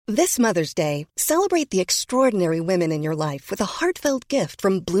This Mother's Day, celebrate the extraordinary women in your life with a heartfelt gift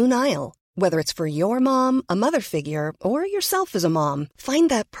from Blue Nile. Whether it's for your mom, a mother figure, or yourself as a mom, find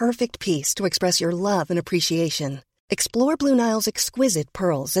that perfect piece to express your love and appreciation. Explore Blue Nile's exquisite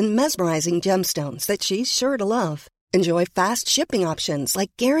pearls and mesmerizing gemstones that she's sure to love. Enjoy fast shipping options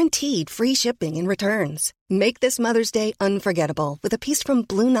like guaranteed free shipping and returns. Make this Mother's Day unforgettable with a piece from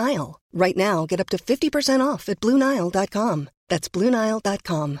Blue Nile. Right now, get up to 50% off at BlueNile.com. That's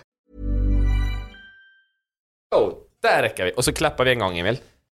BlueNile.com. Där räcker vi. Och så klappar vi en gång, Emil.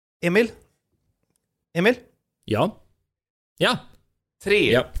 Emil? Ja.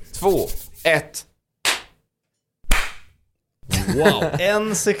 3, 2, 1. Wow.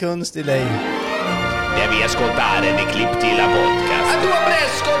 1 sekunds delay. Devi ascoltare The Clip Tila Podcast. Due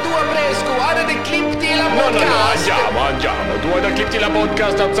fresco, guarda The Clip Tila Podcast. Andiamo. Tu hai The Clip Tila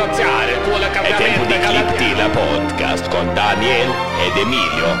Podcast a saziare. È tempo di Clip Tila Podcast con Daniel ed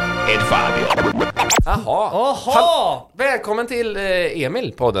Emilio ed Fabio. Jaha. Välkommen till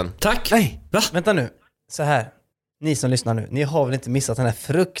Emil-podden. Tack. Nej, Va? vänta nu. Så här. Ni som lyssnar nu, ni har väl inte missat den här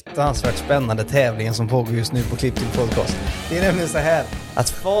fruktansvärt spännande tävlingen som pågår just nu på Clip Till Podcast. Det är nämligen så här att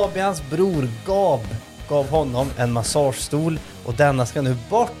Fabians bror gav honom en massagestol och denna ska nu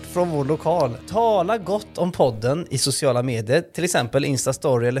bort från vår lokal. Tala gott om podden i sociala medier, till exempel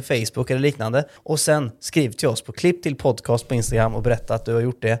Instastory eller Facebook eller liknande, och sen skriv till oss på Clip Till Podcast på Instagram och berätta att du har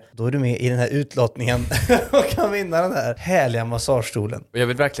gjort det. Då är du med i den här utlottningen och kan vinna den här härliga massagestolen. Och jag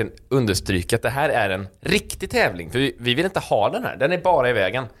vill verkligen understryka att det här är en riktig tävling. För vi vill inte ha den här. Den är bara i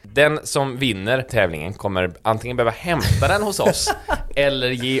vägen. Den som vinner tävlingen kommer antingen behöva hämta den hos oss eller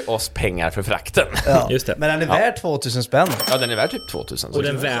ge oss pengar för frakten. Ja, just det. Men den är värd 2000 spänn. Ja, den är värd typ 2000. Och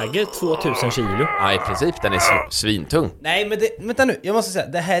den väger 2000 kilo. Ja, i princip. Den är svintung. Nej, men vänta nu. Jag måste säga,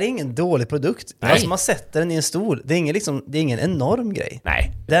 det här är ingen dålig produkt. Nej. Alltså man sätter den i en stol. Det är ingen enorm grej.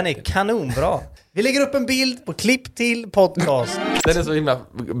 Nej. Den är kanonbra. Vi lägger upp en bild på Clip Till Podcast. Den är så himla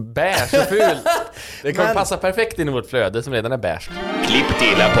beige och ful. Det kommer Men- passa perfekt in i vårt flöde som redan är beige. Clip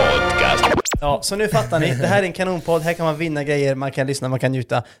Tila Podcast. Ja, så nu fattar ni. Det här är en kanonpodd. Här kan man vinna grejer, man kan lyssna, man kan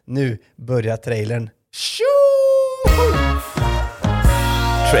njuta. Nu börjar trailern.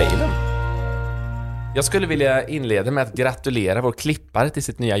 Trailern. Jag skulle vilja inleda med att gratulera vår klippare till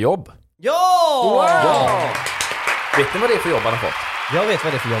sitt nya jobb. Ja! Vet ni vad det är för jobb han har fått? Jag vet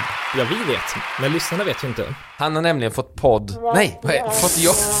vad det är för jobb. Ja, vi vet. Men lyssnarna vet ju inte. Han har nämligen fått fått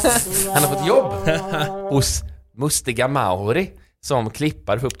jobb. Han har fått jobb hos Mustiga Mauri som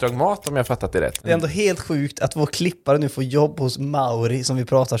klippar för Uppdrag Mat, om jag fattat det rätt. Det är ändå helt sjukt att vår klippare nu får jobb hos Mauri som vi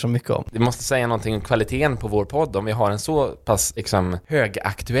pratar så mycket om. Det måste säga någonting om kvaliteten på vår podd om vi har en så pass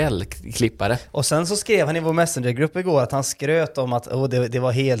högaktuell klippare. Och sen så skrev han i vår messengergrupp igår att han skröt om att det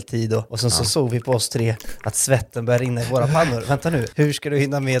var heltid och sen så såg vi på oss tre att svetten började rinna i våra pannor. Vänta nu, hur ska du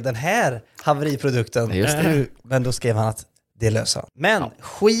hinna med den här haveriprodukten? Just det. Men då skrev han att det löser han. Men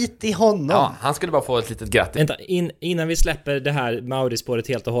skit i honom. Ja, han skulle bara få ett litet grattis. Vänta, innan vi släpper det här Mauri-spåret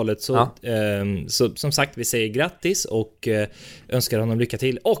helt och hållet så som sagt, vi säger grattis och önskar honom lycka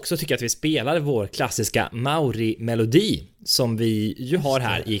till. Och så tycker jag att vi spelar vår klassiska Mauri-melodi som vi ju har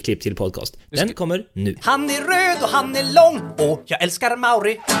här i Klipp Till Podcast. Den kommer nu. Han är röd och han är lång och jag älskar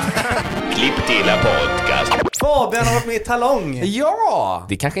Mauri. Klipp Tila Podcast. Fabian har varit med i Talong. Ja!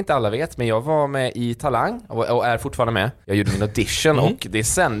 Det kanske inte alla vet, men jag var med i Talang och är fortfarande med. Jag gjorde min audition och det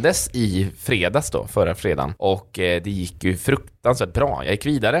sändes i fredags då, förra fredagen. Och det gick ju fruktansvärt bra. Jag gick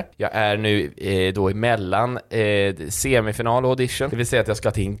vidare. Jag är nu då emellan semifinal och audition. Det vill säga att jag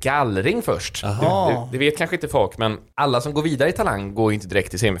ska till en gallring först. Det vet kanske inte folk, men alla som går vidare i Talang går ju inte direkt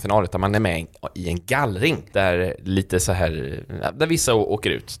till semifinal, utan man är med i en gallring där lite så här, där vissa åker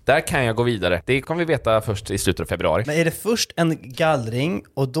ut. Där kan jag gå vidare. Det kommer vi veta först i slutet av februari. Men är det först en gallring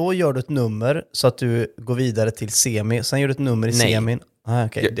och då gör du ett nummer så att du går vidare till semi, sen gör du ett nummer i semin?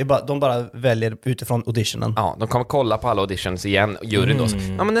 Okay. Det är bara, de bara väljer utifrån auditionen. Ja, de kommer kolla på alla auditions igen. Juryn då.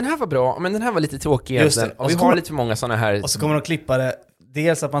 Ja, men den här var bra, men den här var lite tråkig. Just det. Och vi har lite för många sådana här. Och så kommer de klippa det.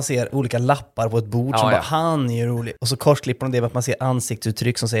 Dels att man ser olika lappar på ett bord som bara, han är rolig. Och så korsklipper de det med att man ser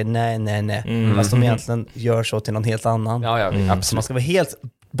ansiktsuttryck som säger nej. Fast de egentligen gör så till någon helt annan. Absolut. Så man ska vara helt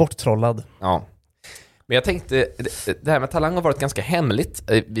borttrollad. Ja. Men jag tänkte, det här med Talang har varit ganska hemligt.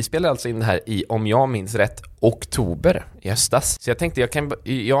 Vi spelade alltså in det här i, om jag minns rätt, oktober i höstas. Så jag tänkte,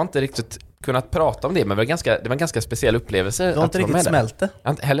 jag har inte riktigt kunnat prata om det, men det var en ganska speciell upplevelse. Du har inte riktigt smält det?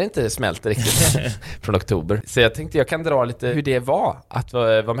 Jag har heller inte smält det riktigt från oktober. Så jag tänkte jag kan dra lite hur det var att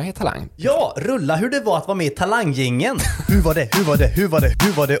vara med i Talang. Ja, rulla hur det var att vara med i Talanggingen. Hur var det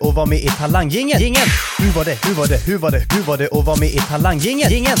att vara med i Talanggingen? Hur var det att vara med i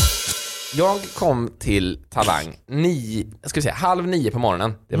Talanggingen? Jag kom till Talang 8:30 på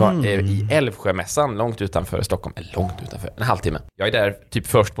morgonen. Det var i Älvsjömässan, långt utanför Stockholm. Långt utanför, en halvtimme. Jag är där typ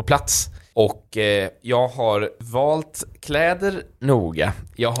först på plats. Och jag har valt kläder noga.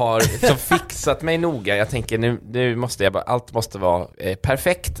 Jag har så fixat mig noga. Jag tänker nu måste allt måste vara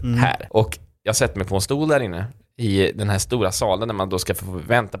perfekt här. Och jag sätter mig på en stol där inne i den här stora salen där man då ska få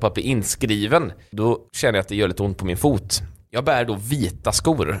vänta på att bli inskriven. Då känner jag att det gör lite ont på min fot. Jag bär då vita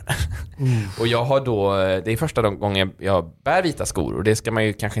skor. Och jag har då, det är första gången jag bär vita skor. Och det ska man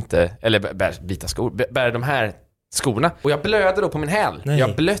ju kanske inte, eller bär vita skor, bär de här skorna. Och jag blöder då på min häl. Nej.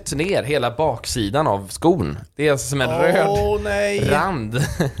 Jag blött ner hela baksidan av skon. Det är alltså som en röd rand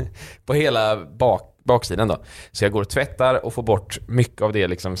på hela baksidan då. Så jag går och tvättar och får bort mycket av det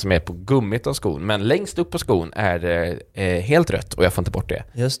liksom som är på gummit av skon. Men längst upp på skon är det helt rött och jag får inte bort det.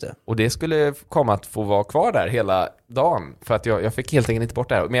 Just det. Och det skulle komma att få vara kvar där hela dagen. För att jag fick helt enkelt inte bort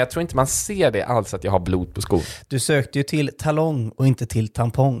det här. Men jag tror inte man ser det alls att jag har blod på skon. Du sökte ju till talong och inte till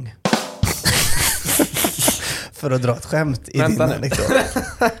tampong. För att dra ett skämt i din anekdot.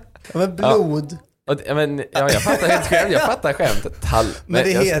 Men blod... Jag fattar helt själv. Jag fattar skämtet. Men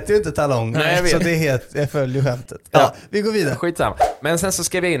det heter ju inte talong. Nej, så jag följer skämtet. Ja, vi går vidare. Skitsamma. Men sen så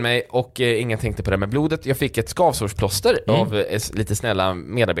skrev jag in mig och ingen tänkte på det med blodet. Jag fick ett skavsårsplåster av lite snälla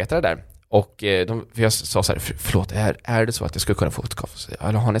medarbetare där. Och för jag sa så här, förlåt, är det så att jag skulle kunna få ett skavsår?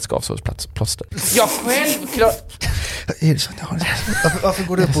 Eller har ni ett skavsårsplåster? Ja, självklart! Är det så att jag har det? Varför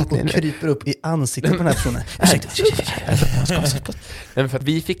går du upp och kryper upp i ansiktet på den här personen? Men för att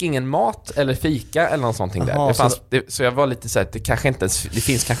vi fick ingen mat eller fika eller något sånt där. Så jag var lite så här, det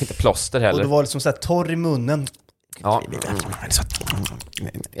finns kanske inte plåster heller. Och du var liksom så här torr i munnen. Ja.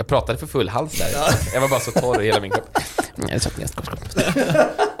 Jag pratade för full hals där. Jag var bara så torr i hela min kropp.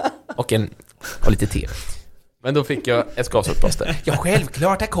 Och lite te. Men då fick jag ett skavsårsplåster. Ja,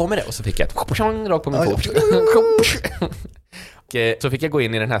 självklart, här kommer det. Och så fick jag ett rakt på min fot. Så fick jag gå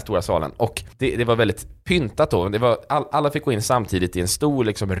in i den här stora salen. Och det var väldigt pyntat då. Det var, alla fick gå in samtidigt i en stor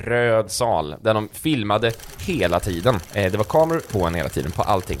liksom, röd sal där de filmade hela tiden. Det var kameror på en hela tiden på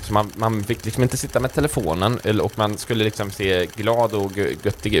allting. Så man fick liksom inte sitta med telefonen. Och man skulle liksom se glad och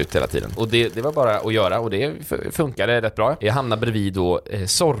göttig ut hela tiden. Och det var bara att göra. Och det funkade rätt bra. Jag hamnade bredvid då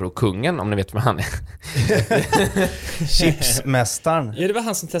Zorro-kungen, om ni vet vad han är. Chipsmästaren. Ja, det var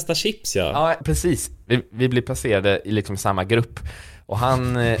han som testade chips, ja. Ja, precis. Vi blev placerade i liksom samma grupp. Och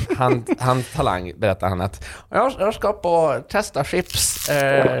han Talang berättade han att jag ska på testa chips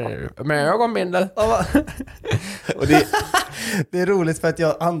med ögonbindel. Och det är roligt för att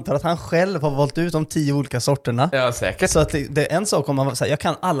jag antar att han själv har valt ut de 10 olika sorterna. Ja, säkert. Så att det är en sak om man säger jag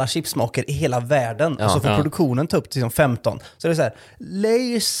kan alla chipsmaker i hela världen. Och så får produktionen ta upp till 15. Så det är så här,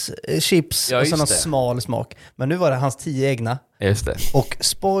 Lay's chips och så någon smal smak. Men nu var det hans 10 egna. Just det. Och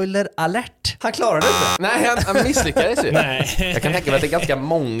spoiler alert. Han klarade det inte. Nej, han misslyckades ju. Nej. Jag kan tänka mig att det är ganska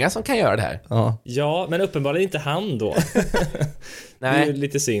många som kan göra det här. Ja, men uppenbarligen inte han då. Nej. Det är ju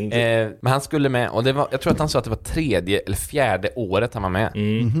lite synd. Men han skulle med. Och jag tror att han sa att det var 3:e eller 4:e året han var med.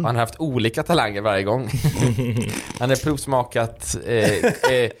 Och han har haft olika talanger varje gång. Han har provsmakat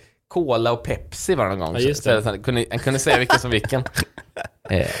Cola och Pepsi var någon gång. Ja, just det. Så han kunde säga vilken som vilken.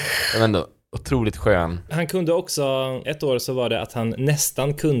 Men då otroligt skön. Han kunde också, ett år så var det att han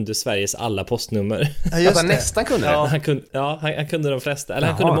nästan kunde Sveriges alla postnummer. Ja, att han nästan kunde det? Han kunde de flesta, eller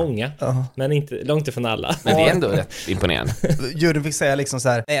han kunde många. Men inte, långt ifrån alla. Men det är ändå rätt imponerande. Juryn fick säga liksom så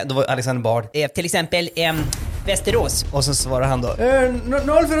här, då var Alexander Bard. Till exempel Västerås. Och så svarade han då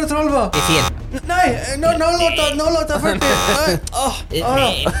 0412. Det är fel. Nej, 0840.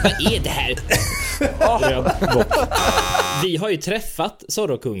 Nej, vad är det här? Vi har ju träffat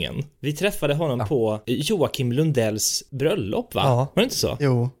Zorro-kungen. Vi träffade honom på Joakim Lundells bröllop, va? Var det inte så?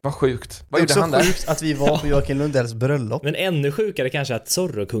 Jo. Vad sjukt. Vad gjorde han där? Sjukt att vi var på Joakim Lundells bröllop. Men ännu sjukare kanske att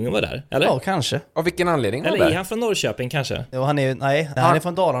Zorro-kungen var där, eller? Ja, kanske. Av vilken anledning? Eller är han från Norrköping kanske? Jo, han är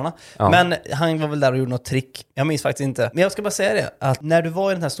från Dalarna. Ja. Men han var väl där och gjorde något trick. Jag minns faktiskt inte. Men jag ska bara säga det, att när du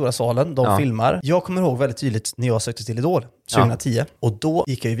var i den här stora salen, de filmar. Jag kommer ihåg väldigt tydligt när jag sökte till Idol 2010. Och då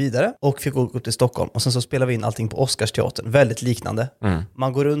gick jag ju vidare och fick gå upp till Stockholm. Och sen så spelade vi in allting på Oscarsteatern. Väldigt liknande.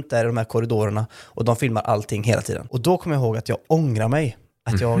 Man går runt där i de här korridorerna och de filmar allting hela tiden. Och då kommer jag ihåg att jag ångrar mig.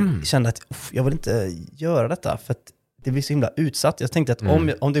 Att jag kände att jag vill inte göra detta för att det blir så himla utsatt. Jag tänkte att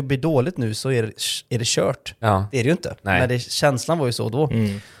om det blir dåligt nu så är det kört. Ja. Det är det ju inte. Nej. Men känslan var ju så då.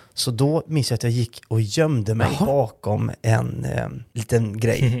 Så då minns jag att jag gick och gömde mig bakom en liten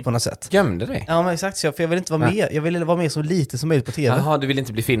grej på något sätt. Gömde dig? Ja, men exakt. För jag ville inte vara med. Jag ville vara med så lite som möjligt på tv. Jaha, du vill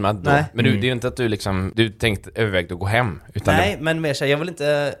inte bli filmad då? Nej. Men det är ju inte att du tänkte övervägde att gå hem. Utan nej, men mer så jag vill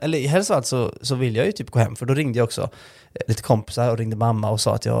inte... Eller i helst så vill jag ju typ gå hem. För då ringde jag också lite kompisar och ringde mamma och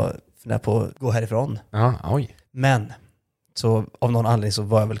sa att jag funderade på att gå härifrån. Ja, oj. Men så av någon anledning så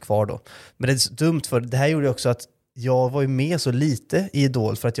var jag väl kvar då. Men det är så dumt för det här gjorde också att jag var ju med så lite i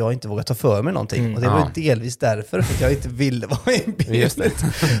Idol för att jag inte vågade ta för mig någonting. Och det var ju delvis därför för att jag inte ville vara i bild. Just det.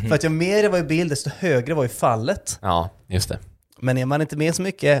 För att jag mer var i bild desto högre var ju fallet. Ja, just det. Men är man inte med så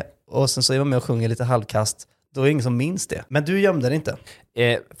mycket och sen så är man med och sjunger lite halvkast, då är det ingen som minns det. Men du gömde det inte.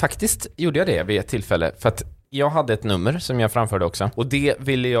 Faktiskt gjorde jag det vid ett tillfälle för att jag hade ett nummer som jag framförde också. Och det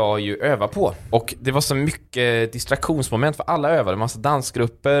ville jag ju öva på. Och det var så mycket distraktionsmoment för alla övade. Massa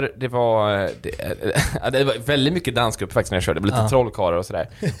dansgrupper. Det var väldigt mycket dansgrupper faktiskt när jag körde. Det var lite trollkarlar och sådär.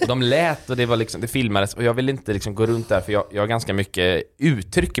 Och de lät och det var liksom, det filmades. Och jag ville inte liksom gå runt där för jag har ganska mycket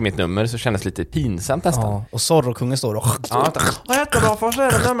uttryck i mitt nummer. Så kändes lite pinsamt nästan. Ja, och Zorro-kungen står och jättebra, får se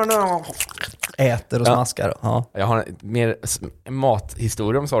det nummer nu. Äter och smaskar. Ja. Jag har mer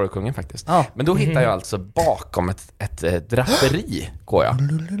mathistoria om Zorro-kungen faktiskt. Ja. Men då hittar jag alltså bakom ett draperi, går jag.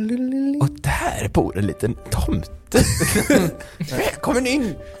 Och där bor en liten tomte. Välkommen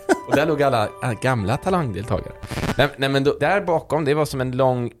in! Och där låg alla gamla talangdeltagare. Nej men då, där bakom, det var som en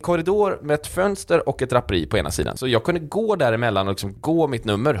lång korridor med ett fönster och ett draperi på ena sidan. Så jag kunde gå däremellan och liksom gå mitt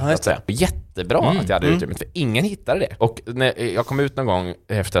nummer, så att säga. Jättebra att jag hade utrymmet, för ingen hittade det. Och när jag kom ut någon gång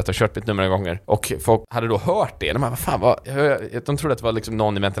efter att ha kört mitt nummer några gånger och folk hade då hört det. De bara, vad fan, de trodde att det var liksom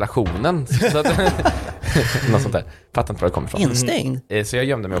någon i ventilationen. Så att, något sånt där. Fattar inte var det kommer ifrån. Instängd. Så jag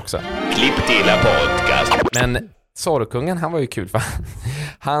gömde mig också. Klipp till podcast. Men Zorro-kungen, han var ju kul för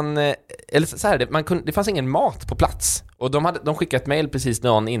han, eller så här, det fanns ingen mat på plats. Och de skickade ett mejl precis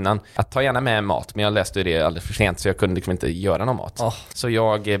dagen innan att ta gärna med mat, men jag läste det alldeles för sent så jag kunde liksom inte göra någon mat. Så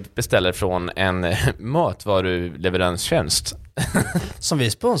jag beställer från en matvaruleveranstjänst som vi är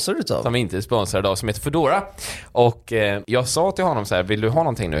sponsrade utav. Som vi inte är sponsrade av, som heter Foodora. Och jag sa till honom så här, vill du ha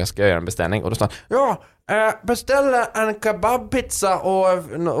någonting nu? Jag ska göra en beställning. Och då sa han, ja, beställa en kebabpizza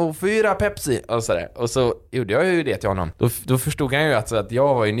och 4 Pepsi och så där. Och så gjorde jag ju det till honom. Då förstod han ju att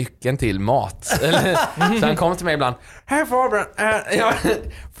jag var ju nyckeln till mat. Så han kom till mig ibland, här Fabian,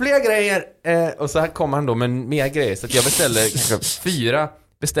 fler grejer. Och så här kom han då med mer grejer. Så att jag beställde kanske 4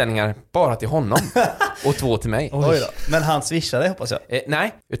 beställningar bara till honom och 2 till mig. Oj då. Men han swishade, hoppas jag.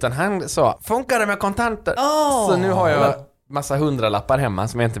 Nej, utan han sa, funkar det med kontanter? Så nu har jag massa 100-lappar hemma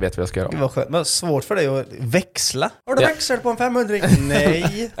som jag inte vet vad jag ska göra. Det var skönt. Men svårt för dig att växla. Har du växel på en 500?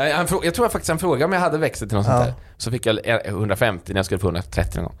 Nej. Jag tror faktiskt han frågade om jag hade växel till något sånt där. Så fick jag 150 när jag skulle få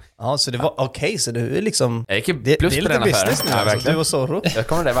 130 någon gång. Ja, så det var okej, så du är liksom... Jag gick plus på den affären. Nu, alltså, du och Zorro. Jag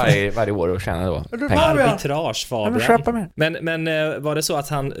kommer där varje år och tjäna då. Arbitrage, Fabian. Men var det så att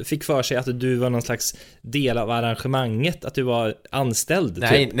han fick för sig att du var någon slags del av arrangemanget? Att du var anställd?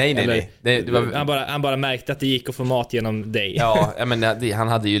 Nej. Det var... han bara märkte att det gick att få mat genom dig. Ja, men han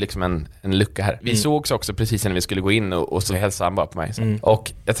hade ju liksom en lucka här. Vi sågs också precis när vi skulle gå in och så hälsade han bara på mig.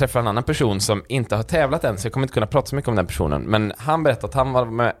 Och jag träffade en annan person som inte har tävlat än, så jag kommer inte kunna prata så mycket om den personen. Men han berättade att han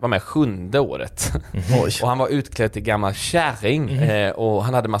var med 7:e året. Och han var utklädd till gammal kärring. Och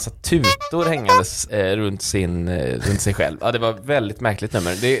han hade massa tutor hängandes runt sig själv. Ja, det var väldigt märkligt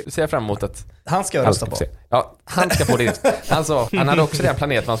nummer. Det ser jag fram emot att han ska rösta på. Ja, han ska få det. Han hade också den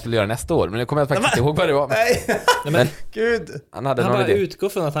planet vad han skulle göra nästa år. Men jag kommer faktiskt inte ihåg vad det var. Men gud. Han bara utgår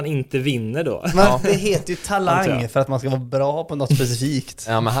från att han inte vinner då. Men det heter ju talang för att man ska vara bra på något specifikt.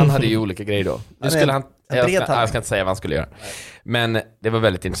 Ja, men han hade ju olika grejer då. Nu skulle han... Jag ska inte säga vad han skulle göra. Men det var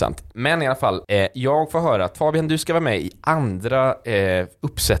väldigt intressant. Men i alla fall, jag får höra att Fabian, du ska vara med i andra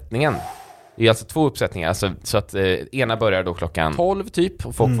uppsättningen. Det är alltså 2 uppsättningar, alltså, så att ena börjar då klockan 12 typ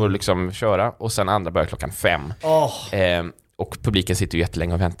och folk får liksom köra, och sen andra börjar klockan 5. Och publiken sitter ju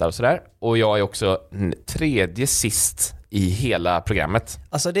jättelänge och väntar och sådär. Och jag är också 3:e sist i hela programmet.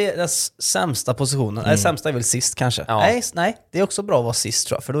 Alltså det är den sämsta positionen. Eller sämsta är väl sist kanske. Ja. Nej, det är också bra att vara sist,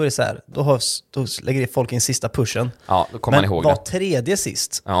 tror jag. För då är det så här, då lägger folk in sista pushen. Ja, då kommer man ihåg det. Men var 3:e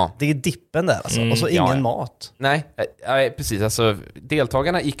sist. Ja. Det är dippen där alltså. Och så ingen mat. Nej, precis. Alltså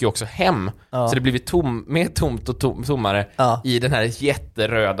deltagarna gick ju också hem. Ja. Så det blev mer tomt och tommare i den här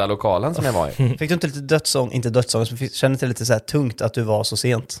jätteröda lokalen som jag var i. Fick du inte lite dödsång? Inte dödsång, men kände inte lite så här tungt att du var så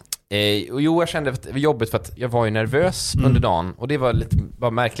sent? Jo, jag kände att det var jobbigt för att jag var ju nervös under dagen. Och det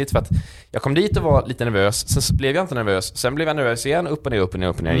var märkligt för att jag kom dit och var lite nervös. Sen så blev jag inte nervös. Sen blev jag nervös igen, upp och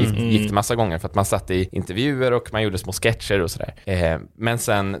ner. Gick det massa gånger för att man satt i intervjuer och man gjorde små sketcher och sådär. Men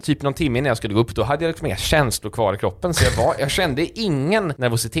sen, typ någon timme innan jag skulle gå upp, då hade jag liksom mer känslor kvar i kroppen. Så jag kände ingen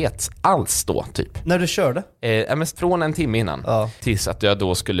nervositet alls då, typ. När du körde? Mest från en timme innan tills att jag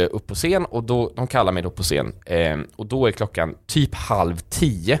då skulle upp på scen. Och då, de kallar mig då på scen. Och då är klockan typ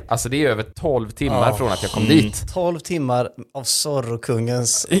 9:30. Alltså det är över 12 timmar från att jag kom dit. 12 timmar av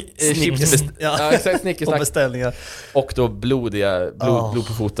Zorro-kungens Snickers och beställningar. Och då blod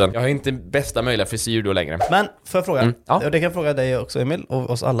på foten. Jag har inte bästa möjliga frisyr då längre. Men får jag fråga, Ja. och det kan jag fråga dig också Emil och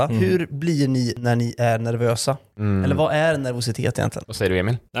oss alla. Hur blir ni när ni är nervösa? Eller vad är nervositet egentligen? Vad säger du,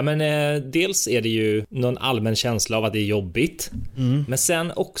 Emil? Nej, men dels är det ju någon allmän känsla av att det är jobbigt. Men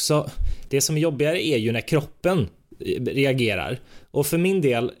sen också, det som är jobbigare är ju när kroppen reagerar. Och för min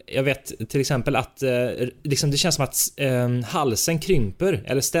del, jag vet till exempel att liksom det känns som att halsen krymper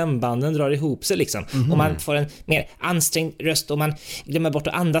eller stämbanden drar ihop sig liksom. Och man får en mer ansträngd röst och man glömmer bort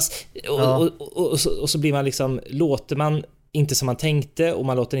att andas och så blir man liksom, låter man inte som man tänkte och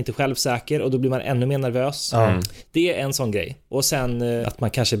man låter inte självsäker och då blir man ännu mer nervös. Det är en sån grej. Och sen att man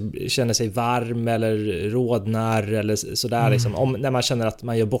kanske känner sig varm eller rodnar eller sådär liksom, när man känner att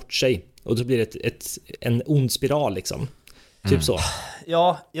man gör bort sig. Och då blir det en ond spiral liksom. Typ så.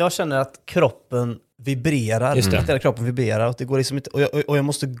 Ja, jag känner att kroppen vibrerar. Just det. Att hela kroppen vibrerar och det går liksom inte, och jag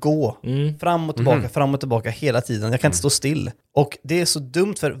måste gå fram och tillbaka hela tiden. Jag kan inte stå still. Och det är så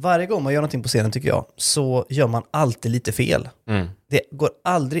dumt för varje gång man gör någonting på scenen tycker jag så gör man alltid lite fel. Det går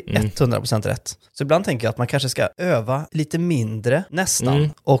aldrig 100% rätt. Så ibland tänker jag att man kanske ska öva lite mindre nästan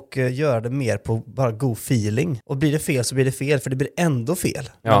och göra det mer på bara god feeling. Och blir det fel så blir det fel för det blir ändå fel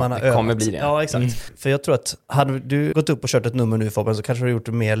när man har det övat. kommer bli det. Ja, exakt. För jag tror att hade du gått upp och kört ett nummer nu Fabian så kanske du gjort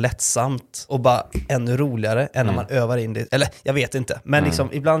det mer lättsamt och bara ännu roligare än när man övar in det. Eller jag vet inte. Men liksom,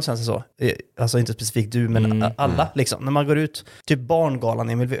 ibland känns det så. Alltså inte specifikt du men alla liksom. När man går ut, typ barngalan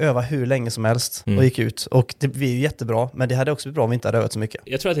Emil, vi öva hur länge som helst och gick ut. Och det blir ju jättebra. Men det hade också blivit bra om vi inte hade övat så mycket.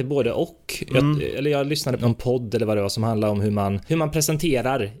 Jag tror att det är både och. Jag lyssnade på någon podd eller vad det var som handlade om hur man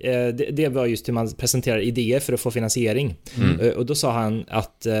presenterar. Det var just hur man presenterar idéer för att få finansiering. Och då sa han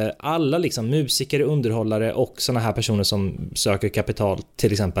att alla liksom musiker, underhållare och såna här personer som söker kapital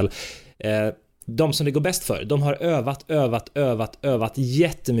till exempel, de som det går bäst för, de har övat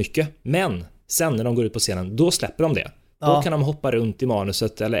jättemycket. Men sen när de går ut på scenen, då släpper de det. Då kan de hoppa runt i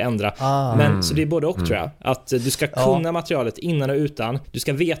manuset eller ändra. Men så det är både och tror jag. Att du ska kunna materialet innan och utan. Du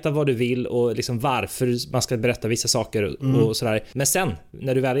ska veta vad du vill och liksom varför man ska berätta vissa saker och sådär. Men sen,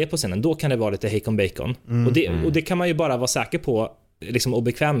 när du väl är på scenen, då kan det vara lite hejkon bacon. Och det kan man ju bara vara säker på liksom, och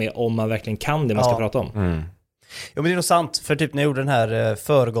bekväm med om man verkligen kan det man ska prata om. Jo men det är nog sant. För typ när jag gjorde den här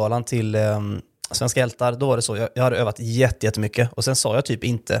förgalan till Svenska hjältar, då var det så. Jag hade övat jättemycket. Och sen sa jag typ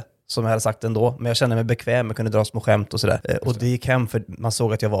inte som jag hade sagt ändå, men jag kände mig bekväm, jag kunde dra små skämt och sådär. Och det gick hem för man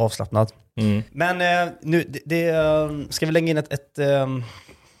såg att jag var avslappnad. Men nu, ska vi lägga in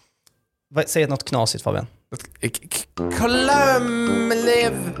säg något knasigt Fabian.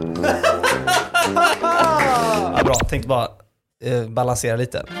 Klamlev. Ja, bra, tänkte bara balansera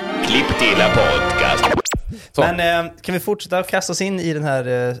lite. Klipp till podcast. Så. Men kan vi fortsätta kasta oss in i den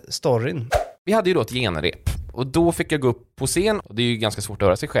här storyn? Vi hade ju då ett genrep. Och då fick jag gå upp på scen. Och det är ju ganska svårt att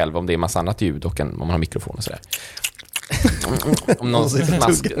höra sig själv om det är massa annat ljud och om man har mikrofon och sådär. Om någon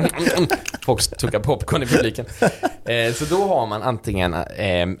folk tuggar popcorn i publiken. Så då har man antingen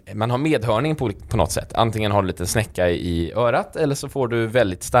man har medhörning på något sätt. Antingen har du lite snäcka i örat eller så får du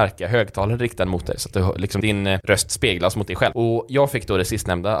väldigt starka högtalare riktade mot dig så att du, liksom, din röst speglas mot dig själv. Och jag fick då det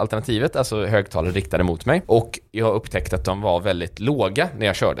sistnämnda alternativet, alltså högtalare riktade mot mig. Och jag upptäckte att de var väldigt låga när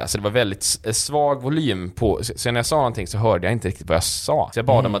jag körde. Alltså det var väldigt svag volym på. Så när jag sa någonting så hörde jag inte riktigt vad jag sa. Så jag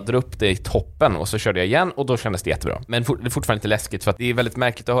bad dem att dra upp det i toppen och så körde jag igen och då kändes det jättebra. Men det är fortfarande lite läskigt för att det är väldigt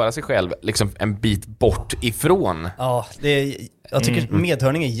märkligt att höra sig själv liksom en bit bort ifrån. Ja, jag tycker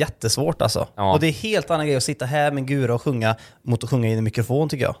medhörning är jättesvårt alltså. Ja. Och det är helt annan grej att sitta här med gura och sjunga mot att sjunga in i mikrofon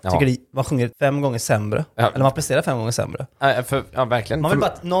tycker jag. Jag tycker man sjunger 5 gånger sämre. Ja. Eller man presterar 5 gånger sämre. Ja, verkligen. Man vill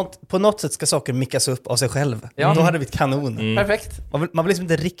bara att på något sätt ska saker mickas upp av sig själv. Ja. Då hade det blivit kanon. Perfekt. Man vill liksom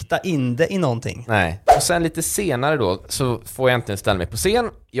inte rikta in det i någonting. Nej. Och sen lite senare då så får jag äntligen ställa mig på scen.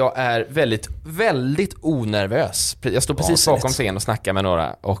 Jag är väldigt, väldigt onervös. Jag står precis bakom scen och snackar med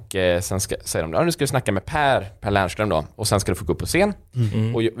några. Och sen säger de, nu ska du snacka med Per Lernström då. Och sen ska du få gå upp på scen.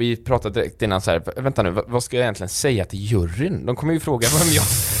 Och vi pratade direkt innan så här, vänta nu, vad ska jag egentligen säga till juryn? De kommer ju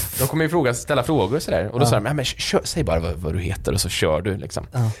fråga ställa frågor och sådär. Och då sa de, men säg bara vad du heter och så kör du liksom.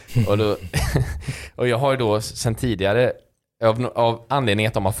 Och jag har ju då sen tidigare av anledning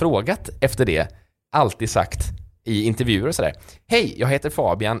att de har frågat efter det alltid sagt i intervjuer och sådär, hej, jag heter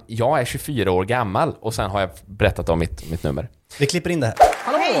Fabian, jag är 24 år gammal och sen har jag berättat om mitt nummer. Vi klipper in det här.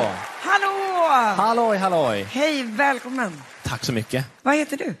 Hallå! Hej. Hallå! Halloj. Hej, välkommen. Tack så mycket. Vad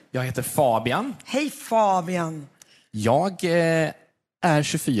heter du? Jag heter Fabian. Hej Fabian. Jag är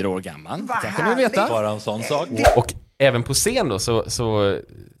 24 år gammal. Vad det kan du veta. Bara en sån sak. Och även på scen då så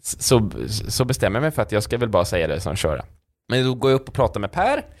bestämmer jag mig för att jag ska väl bara säga det som köra. Men då går jag upp och pratar med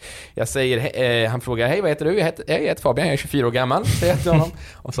Per. Jag säger, han frågar, hej vad heter du? Jag heter Fabian, jag är 24 år gammal, säger jag till honom.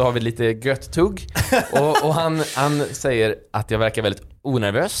 Och så har vi lite gött tugg. Och han säger att jag verkar väldigt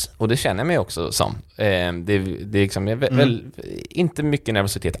onervös. Och det känner jag mig också som. Det är liksom, väl inte mycket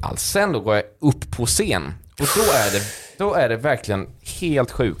nervositet alls. Sen då går jag upp på scen. Och då är det verkligen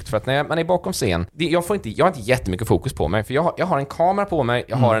helt sjukt. För att när man är bakom scen, jag har inte jättemycket fokus på mig. För jag har en kamera på mig,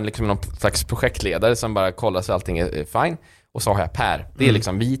 jag har någon slags projektledare som bara kollar så allting är fine. Och så har jag Per. Det är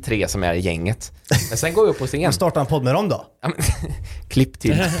liksom vi tre som är i gänget. Men sen går jag upp på scen. Starta en podd med dem då? Klipp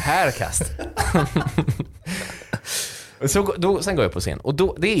till Percast. Sen går jag på scen.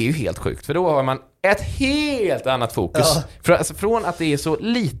 Och det är ju helt sjukt. För då har man ett helt annat fokus. Ja. Från att det är så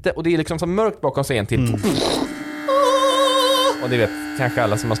lite och det är liksom så mörkt bakom scen till... Och det vet kanske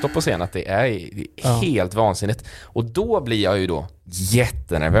alla som har stått på scen att det är helt vansinnigt. Och då blir jag ju då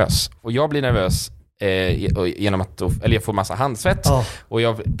jättenervös. Och jag blir nervös genom att jag får massa handsvett och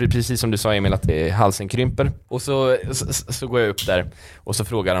jag blir precis som du sa Emil att halsen krymper och så går jag upp där och så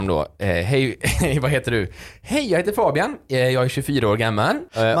frågar de då hej vad heter du? Hej, jag heter Fabian, jag är 24 år gammal.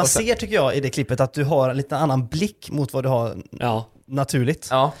 Man ser tycker jag i det klippet att du har en lite annan blick mot vad du har naturligt.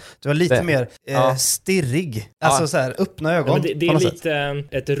 Ja. Du har lite mer stirrig. Alltså så här, öppna ögon. Ja, det är lite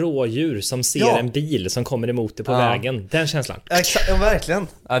ett rådjur som ser en bil som kommer emot det på vägen. Den känslan. Ja, verkligen.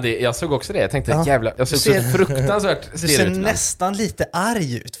 Ja, jag såg också det. Jag tänkte, jävla, jag såg så fruktansvärt du ser nästan lite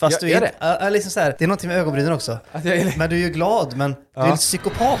arg ut. Fast du är liksom så här, det är någonting med ögonbrynen också. Men du är ju glad, men du är en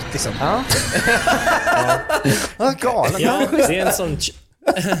psykopat liksom. Ja. Galen. Ja, det är en sån...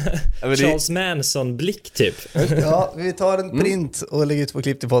 Charles Manson-blick typ. Ja, vi tar en print och lägger ut på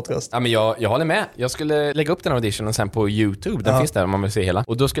Klipp till podcast. Ja, men jag håller med. Jag skulle lägga upp den auditionen sen på YouTube. Den finns där om man vill se hela.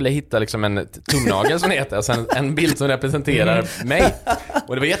 Och då skulle jag hitta liksom en tumnagel som heter och sen en bild som representerar mig.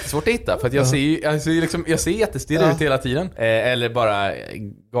 Och det var jättesvårt att hitta för att jag ser jättestirrig ut hela tiden. Eller bara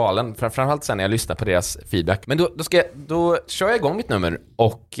galen. Framförallt sen när jag lyssnar på deras feedback. Men då kör jag igång mitt nummer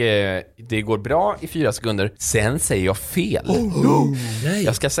och det går bra i 4 sekunder. Sen säger jag fel.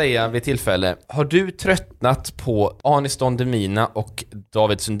 Jag ska säga vid tillfälle, har du tröttnat på Anis Don Demina och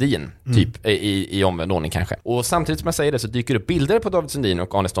David Sundin typ i omvänd ordning kanske? Och samtidigt som jag säger det så dyker upp bilder på David Sundin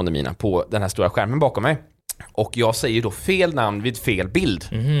och Anis Don Demina på den här stora skärmen bakom mig. Och jag säger då fel namn vid fel bild.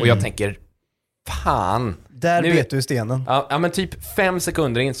 Och jag tänker, fan. Där vet du stenen. Ja, men typ 5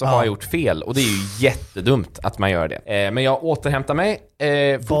 sekunder in så har jag gjort fel. Och det är ju jättedumt att man gör det. Men jag återhämtar mig.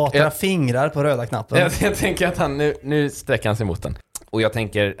 Batra fingrar på röda knappen. Jag tänker att nu sträcker han sig mot den. Och jag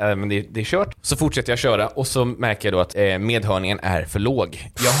tänker, men det är kört. Så fortsätter jag köra och så märker jag då att medhörningen är för låg.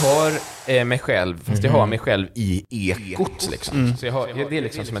 Jag hör mig själv, fast jag hör mig själv i ekot liksom. Så det är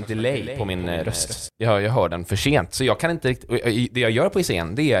liksom som en delay på min röst. Jag hör den för sent. Så jag kan inte det jag gör på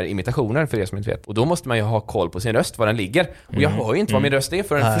scen, det är imitationer för er som inte vet. Och då måste man ju ha koll på sin röst, var den ligger. Och jag hör ju inte vad min röst är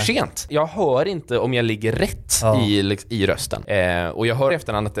förrän för sent. Jag hör inte om jag ligger rätt i rösten. Och jag hör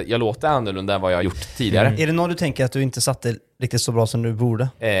efterhand att jag låter annorlunda än vad jag har gjort tidigare. Är det någon du tänker att du inte satte riktigt så bra som du borde?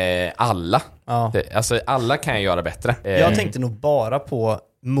 Alla. Alltså alla kan jag göra bättre. Jag tänkte nog bara på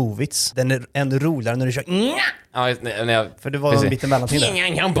Movits. Den är ännu roligare när du kör. För det var en bit emellanting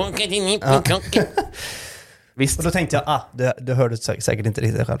där. Visst. Och då tänkte jag, det hörde säkert inte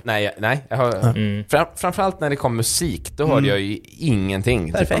riktigt själv. Nej, jag hör, framförallt när det kom musik, då hörde jag ju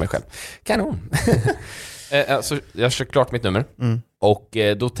ingenting typ av mig själv. Kanon. Så jag kör klart mitt nummer. Och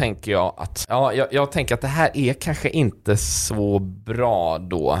då tänker jag att jag tänker att det här är kanske inte så bra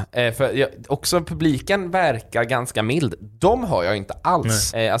då. För också publiken verkar ganska mild. De hör jag inte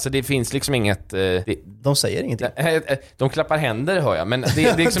alls. Alltså det finns liksom inget... de säger ingenting. De klappar händer hör jag. Men det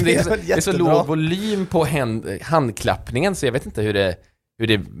är så låg volym på handklappningen så jag vet inte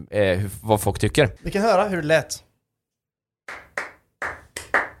vad folk tycker. Vi kan höra hur det lät.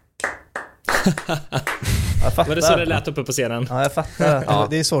 Var det så det lät uppe på scenen? Ja, jag fattar.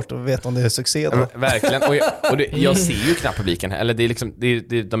 Det är svårt att veta om det är succé då. Verkligen. Jag ser ju knappt publiken. Eller det är liksom,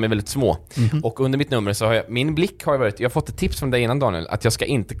 de är väldigt små. Och under mitt nummer så har min blick har varit... Jag har fått ett tips från dig innan, Daniel, att jag ska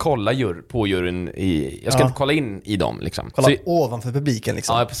inte kolla på juryn jag ska inte kolla in i dem liksom. Kolla ovanför publiken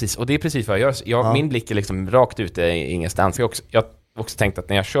liksom. Ja, precis. Och det är precis vad jag gör. Min blick är liksom rakt ute ingenstans. Jag också tänkt att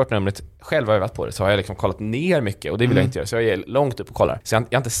när jag kört numret själv har jag varit på det så har jag liksom kollat ner mycket och det vill jag inte göra så jag är långt upp och kollar. Så jag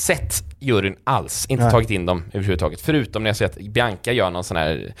har inte sett juryn alls, inte tagit in dem överhuvudtaget förutom när jag ser att Bianca gör någon sån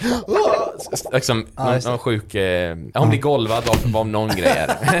här liksom någon sjuk hon blir golvad av någon grej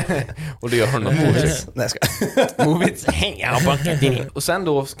och det gör hon något Movits och sen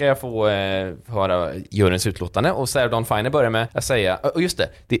då ska jag få höra juryns utlåtande och Sarah Dawn Finer börjar med att säga och just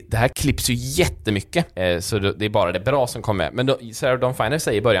det här klipps ju jättemycket så det är bara det bra som kommer med men då Sarah Dawn Finer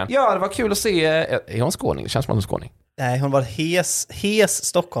säger i början det var kul att se är hon skåning? Det känns som att hon är skåning. Nej, hon var hes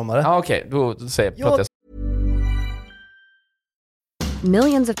stockholmare. Ja, okej. Då säger jag... pratar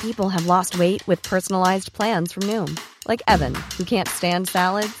Millions of people have lost weight with personalized plans from Noom. Like Evan, who can't stand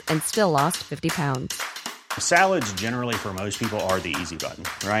salads and still lost 50 pounds. Salads generally for most people are the easy button,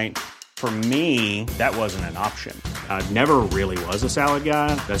 right? For me, that wasn't an option. I never really was a salad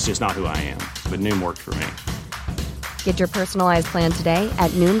guy. That's just not who I am. But Noom worked for me. Get your personalized plan today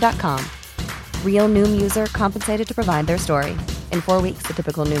at Noom.com. Real Noom user compensated to provide their story. In 4 weeks, the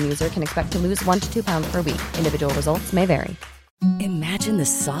typical Noom user can expect to lose 1 to 2 pounds per week. Individual results may vary. Imagine the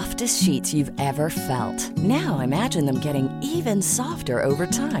softest sheets you've ever felt. Now imagine them getting even softer over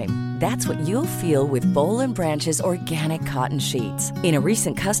time. That's what you'll feel with Boll & Branch's organic cotton sheets. In a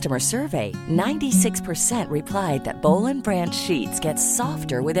recent customer survey, 96% replied that Boll & Branch sheets get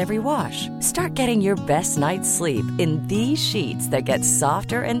softer with every wash. Start getting your best night's sleep in these sheets that get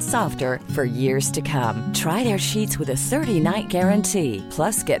softer and softer for years to come. Try their sheets with a 30-night guarantee.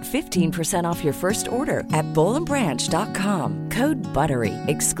 Plus, get 15% off your first order at bollandbranch.com. Code BUTTERY.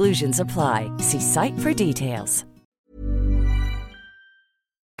 Exclusions apply. See site for details.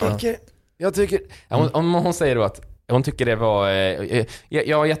 Jag tycker... Om hon säger då att hon tycker det var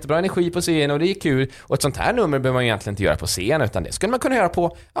jag har jättebra energi på scen och det är kul. Och ett sånt här nummer behöver man ju egentligen inte göra på scen, utan det skulle man kunna göra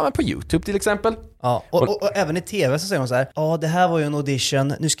på YouTube till exempel. Ja, och även i tv så säger hon så här: ja, det här var ju en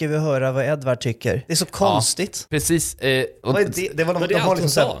audition, nu ska vi höra vad Edvard tycker. Det är så konstigt. Ja, precis. Det var de har liksom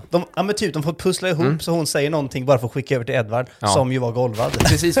så här, de får pussla ihop så hon säger någonting bara för att skicka över till Edvard som ju var golvad.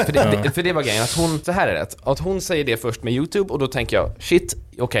 Precis, för det var grejen att hon, så här är det, att hon säger det först med YouTube och då tänker jag, shit,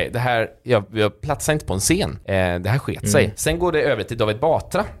 okej, det här, jag platsar inte på en scen. Det här sket sig. Sen går det över till David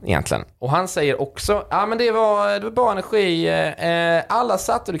Batra egentligen. Och han säger också, men det var bra energi. Alla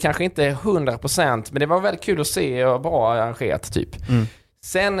satt och det kanske inte 100%, men det var väldigt kul att se och bra arrangerat typ.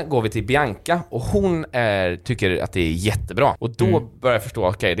 Sen går vi till Bianca och hon tycker att det är jättebra. Och då börjar jag förstå,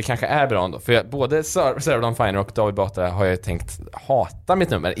 okej, det kanske är bra ändå. För både Sarah Dawn Finer och David Batra har jag tänkt hata mitt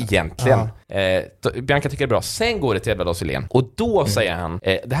nummer egentligen. Bianca tycker det är bra. Sen går det till Edvard Åsylén. Och då säger han,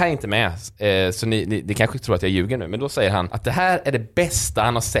 det här är inte med, så ni kanske tror att jag ljuger nu. Men då säger han att det här är det bästa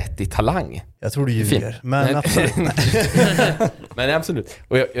han har sett i Talang. Jag tror du ljuger, men absolut. Men absolut.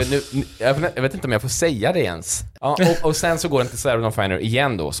 Och jag vet inte om jag får säga det ens. Ja, och sen så går den till Sarah Dawn Finer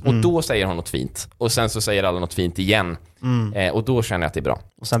igen då. Och då säger hon något fint. Och sen så säger alla något fint igen. Och då känner jag att det är bra.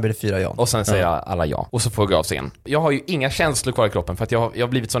 Och sen blir det 4 ja. Och sen säger alla ja. Och så får jag gå av scen. Jag har ju inga känslor kvar i kroppen för att jag har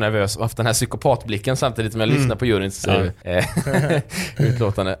blivit så nervös och haft den här psykopatblicken samtidigt som jag lyssnar på juryns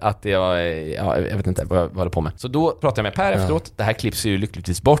utlåtande att jag vet inte vad jag håller på med. Så då pratar jag med Per efteråt. Det här klipps ju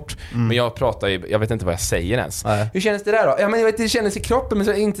lyckligtvis bort. Men jag vet inte vad jag säger ens. Hur känns det där då? Ja, men jag vet, det känns i kroppen men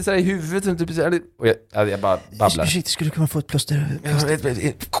så inte så här i huvudet. Typ, och jag bara babblar. Skulle du kunna få ett plåster?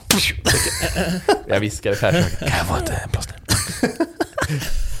 Jag viskade Per. Kan jag få ett plåster?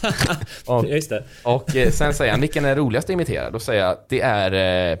 Just det. Och sen säger han, vilken är roligast att imitera? Då säger jag, det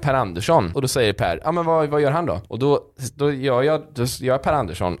är Per Andersson. Och då säger Per, men vad gör han då? Och då gör jag Per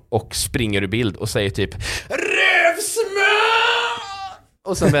Andersson och springer ur bild och säger typ rövsmör!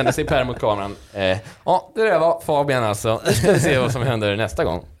 Och sen vänder sig Per mot kameran. Det där var Fabian alltså. Nu ska vi se vad som händer nästa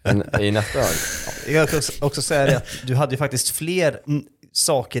gång. I nästa gång. Jag kan också säga det att du hade ju faktiskt fler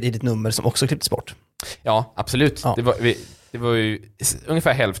saker i ditt nummer som också klipptes bort. Ja, absolut. Ja. Det var ju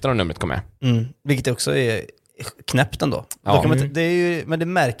ungefär hälften av numret kom med. Vilket också är knäppt ändå. Ja. Men det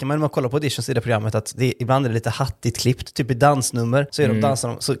märker man när man kollar på auditions i det programmet att ibland är det lite hattigt klippt. Typ i dansnummer så är de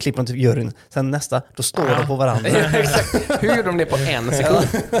dansar så klipper de till juryn. Sen nästa, då står de på varandra. Exakt. Hur gjorde de det på 1 sekund?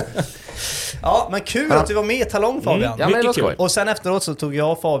 Ja, men kul att du var med i Talong, Fabian. Ja, men det var och sen efteråt så tog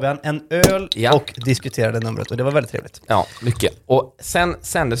jag och Fabian en öl och diskuterade numret. Och det var väldigt trevligt. Ja, mycket. Och sen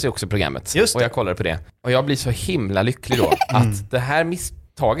sändes ju också programmet. Just det. Och jag kollade på det. Och jag blir så himla lycklig då att det här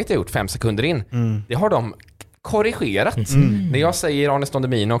misstaget jag gjort 5 sekunder in, det har de korrigerat. När jag säger Arne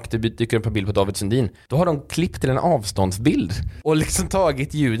Ståndemin och det dyker upp en bild på David Sundin, då har de klippt till en avståndsbild och liksom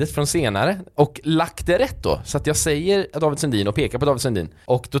tagit ljudet från senare och lagt det rätt då. Så att jag säger David Sundin och pekar på David Sundin.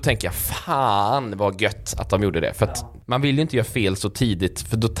 Och då tänker jag, fan vad gött att de gjorde det. För att man vill ju inte göra fel så tidigt,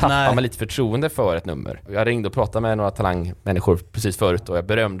 för då tappar man lite förtroende för ett nummer. Jag ringde och pratade med några talangmänniskor precis förut och jag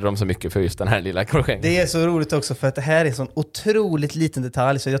berömde dem så mycket för just den här lilla korrigeringen. Det är så roligt också för att det här är en sån otroligt liten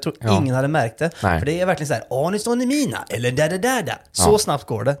detalj så jag tror ingen hade märkt det. Nej. För det är verkligen så här, Arne Ståndemina eller där. Så snabbt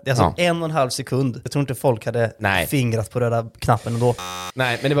går det. Det är alltså 1,5 sekund. Jag tror inte folk hade fingrat på röda knappen då.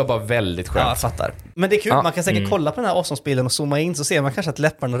 Nej, men det var bara väldigt skönt. Ja, jag fattar. Men det är kul, man kan säkert kolla på den här avståndsbilden och zooma in så ser man kanske att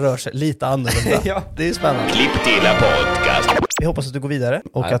läpparna rör sig lite annorlunda. Det är ju spännande. Klipptilla podcast. Vi hoppas att du går vidare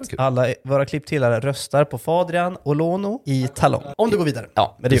och att alla våra klipptillare röstar på Fadrian och Lono i Talong. Om du går vidare.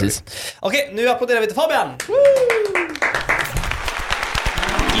 Ja, men det precis. Okej, nu applåderar vi till Fabian! Woo!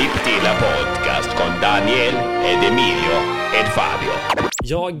 la podcast con Daniel ed Emilio ed Fabio.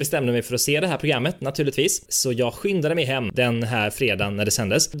 Jag bestämde mig för att se det här programmet, naturligtvis. Så jag skyndade mig hem den här fredagen när det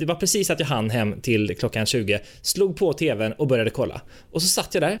sändes. Det var precis att jag hann hem till klockan 20, slog på tvn och började kolla. Och så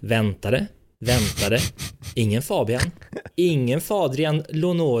satt jag där, väntade. Ingen Fabian, ingen Fadrian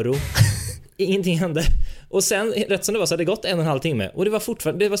Lonoro. Ingenting hände. Och sen, rätt som det var, så hade det gått 1,5 timme. Och det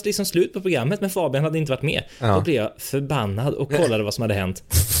var liksom slut på programmet, men Fabian hade inte varit med. Ja. Då blev jag förbannad och kollade vad som hade hänt.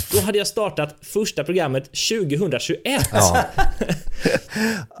 Då hade jag startat första programmet 2021. Ja.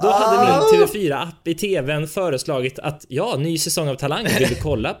 Då hade min TV4-app i tvn föreslagit att ny säsong av Talang ville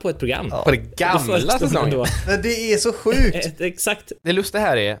kolla på ett program. Ja. På det gamla säsongen. Men det är så sjukt. Exakt. Det lustiga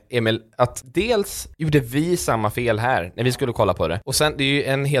här är, Emil, att dels gjorde vi samma fel här när vi skulle kolla på det. Och sen, det är ju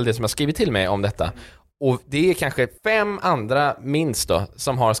en hel del som har skrivit till mig om detta. Och det är kanske 5 andra minst då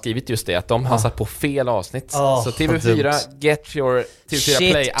som har skrivit just det, att de har satt på fel avsnitt. Så TV4, get your TV4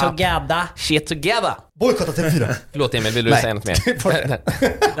 Play app. Shit together. Bojkotta TV4. Förlåt Emil, vill du säga något mer?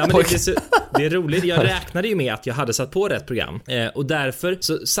 Ja, men det är roligt. Jag räknade ju med att jag hade satt på rätt program. Och därför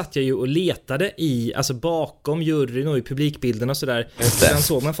så satt jag ju och letade bakom juryn och i publikbilden och sådär. Sen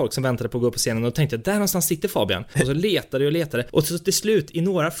såg man folk som väntade på att gå upp på scenen och tänkte, där någonstans sitter Fabian. Och så letade jag och letade. Och så till slut, i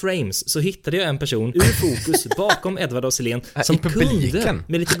några frames, så hittade jag en person ur fokus bakom Edvard af Sillén som kunde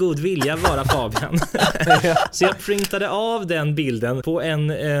med lite god vilja vara Fabian. Så jag printade av den bilden på en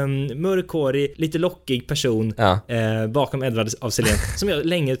mörkhårig, lite lockig person bakom Edvard af Sillén, som jag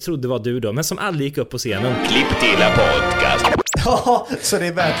länge trodde var du då, men som aldrig gick upp på scenen. Klipp till la podcast. Ja, så det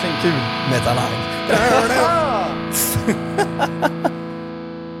är verkligen kul med Talang.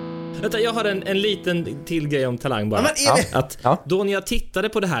 Jag har en liten till grej om Talang bara. Då när jag tittade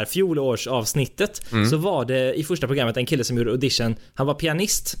på det här fjolårsavsnittet så var det i första programmet en kille som gjorde audition. Han var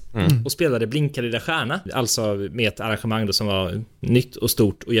pianist och spelade Blinka lilla stjärna. Alltså med ett arrangemang då som var nytt och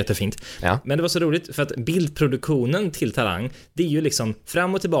stort och jättefint. Ja. Men det var så roligt för att bildproduktionen till Talang, det är ju liksom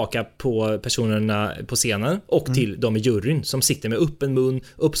fram och tillbaka på personerna på scenen och till de i juryn som sitter med öppen mun,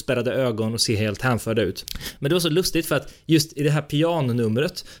 uppspärrade ögon och ser helt hänförda ut. Men det var så lustigt för att just i det här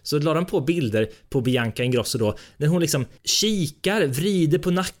pianonumret så la de på bilder på Bianca Ingrosso då, när hon liksom kikar, vrider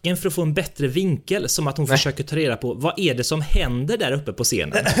på nacken för att få en bättre vinkel, som att hon försöker ta reda på vad är det som händer där uppe på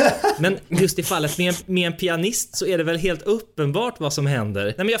scenen. Men just i fallet med en pianist så är det väl helt uppenbart vad som händer.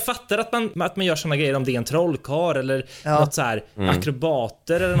 Nej, men jag fattar att man gör såna grejer om det är en trollkarl eller något så här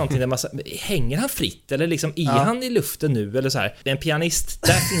akrobater eller någonting där man hänger han fritt eller liksom är han i luften nu eller så här. En pianist,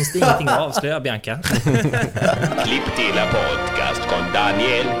 där finns det ingenting att avslöja, Bianca. Klipp till la podcast con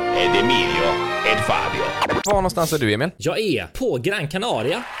Daniel ed Emilio ed Fabio. Var någonstans är du, Emil? Jag är på Gran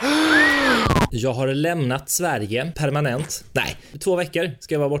Canaria. Jag har lämnat Sverige permanent. Nej, 2 veckor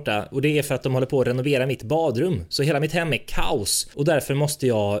ska jag vara borta. Och det är för att de håller på att renovera mitt badrum. Så hela mitt hem är kaos. Och därför måste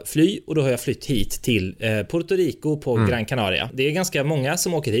jag fly. Och då har jag flytt hit till Puerto Rico på Gran Canaria. Det är ganska många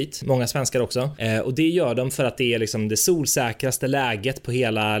som åker hit. Många svenskar också. Och det gör de för att det är liksom det solsäkraste läget på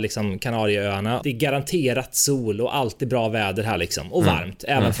hela liksom Kanarieöarna. Det är garanterat sol och allt är bra väder här liksom. Och varmt.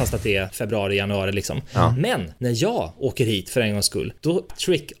 Även fast att det är februari, januari liksom. Men när jag åker hit för en gångs skull, då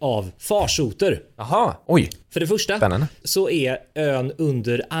trick av farsoter. Aha, oj. För det första så är ön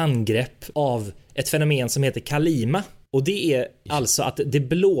under angrepp av ett fenomen som heter Kalima. Och det är alltså att det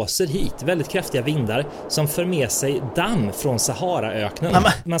blåser hit väldigt kraftiga vindar som för med sig damm från Saharaöknen.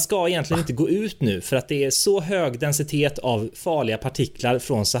 Man ska egentligen inte gå ut nu för att det är så hög densitet av farliga partiklar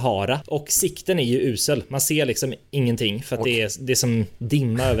från Sahara. Och sikten är ju usel. Man ser liksom ingenting för att det är som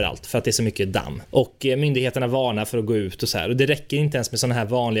dimma överallt för att det är så mycket damm. Och myndigheterna varnar för att gå ut och så här. Och det räcker inte ens med såna här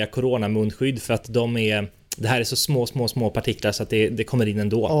vanliga coronamunskydd för att det här är så små partiklar så att det kommer in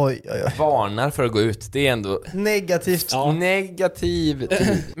ändå. Oj. Varnar för att gå ut. Det är ändå negativt. Ja. Negativt.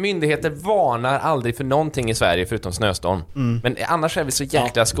 Myndigheter varnar aldrig för någonting i Sverige förutom snöstorm. Men annars är vi så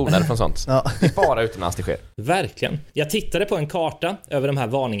jäkla skonade från sånt. Det är bara utomlands det sker. Verkligen. Jag tittade på en karta över de här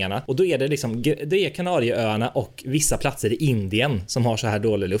varningarna och då är det liksom, det är Kanarieöarna och vissa platser i Indien som har så här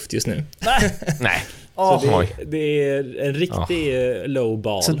dålig luft just nu. Nej. Så det är en riktig low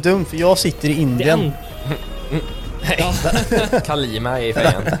ball. Så dumt, för jag sitter i Indien. Kalima är i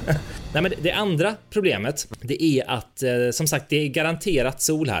färgen. Nej, men det andra problemet, det är att som sagt, det är garanterat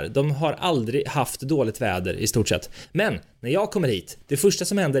sol här. De har aldrig haft dåligt väder i stort sett. Men när jag kommer hit, det första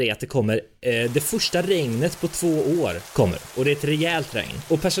som händer är att det kommer det första regnet på 2 år kommer. Och det är ett rejält regn.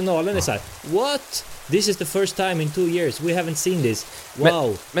 Och personalen är så här: what? This is the first time in 2 years. We haven't seen this.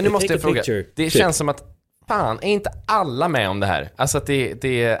 Wow. Men nu måste jag fråga. Det känns som att fan, är inte alla med om det här? Alltså att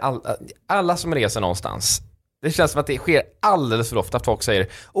det är alla som reser någonstans. Det känns som att det sker alldeles för ofta att folk säger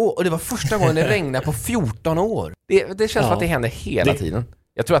och det var första gången det regnade på 14 år. Det känns som att det händer hela tiden.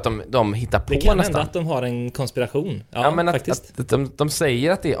 Jag tror att de hittar på det kan nästan. hända att de har en konspiration. Ja, men faktiskt. Att de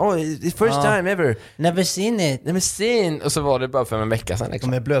säger att det är it's first time ever. Never seen it. Och så var det bara för en vecka sedan.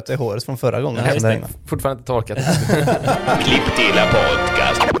 Liksom. De är blöta i håret från förra gången. Fortfarande inte torkat. Klipp till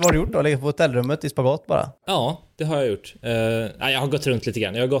podcast. Vad har du gjort då? Ligger på hotellrummet i spagat bara? Ja, det har jag gjort. Jag har gått runt lite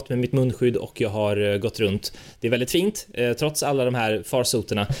grann. Jag har gått med mitt munskydd och jag har gått runt. Det är väldigt fint, trots alla de här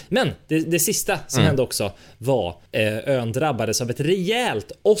farsoterna. Men det sista som hände också var ön drabbades av ett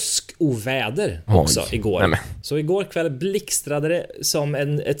rejält åskoväder också igår. Nej, så igår kväll blixtrade det som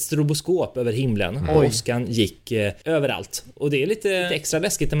ett stroboskop över himlen. Och åskan gick överallt. Och det är lite extra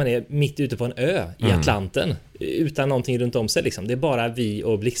läskigt när man är mitt ute på en ö i Atlanten. Utan någonting runt om sig liksom. Det är bara vi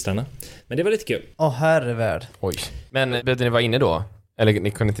och blixtrarna. Men det var lite kul. Herrevärld. Oj. Men behövde ni vara inne då? Eller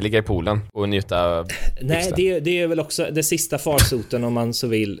ni kunde inte ligga i poolen och njuta av Nej, det är väl också det sista farsoten om man så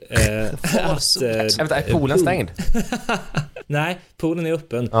vill. Är poolen stängd? Nej, poolen är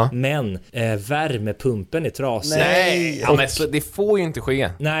öppen. Men värmepumpen är trasig. Nej! Ja, men så, det får ju inte ske.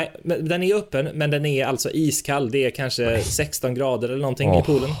 Nej, men den är öppen, men den är alltså iskall. Det är kanske 16 grader eller någonting i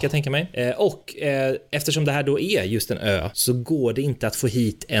poolen, kan jag tänka mig. Eftersom det här då är just en ö, så går det inte att få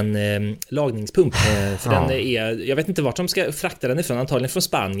hit en lagningspump. För den är, jag vet inte vart de ska frakta den ifrån. Antagligen från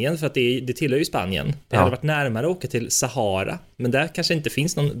Spanien, för att det tillhör ju Spanien. Det hade varit närmare att åka till Sahara, men där kanske inte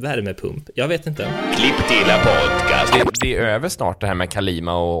finns någon värmepump. Jag vet inte. Klipp till podcast. Det är över snart det här med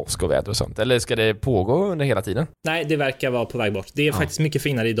Kalima och åskoväder och sånt. Eller ska det pågå under hela tiden? Nej, det verkar vara på väg bort. Det är faktiskt mycket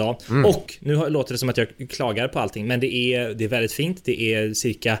finare idag. Och nu låter det som att jag klagar på allting, men det är väldigt fint. Det är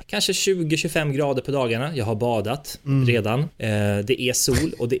cirka kanske 20-25 grader på dagarna. Jag har badat redan. Det är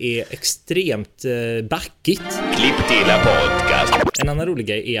sol och det är extremt backigt. Klipp till podcast. En annan rolig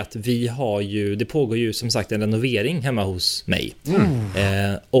grej är att det pågår ju som sagt en renovering hemma hos mig.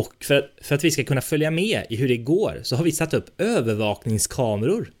 Och för att vi ska kunna följa med i hur det går, så har vi satt upp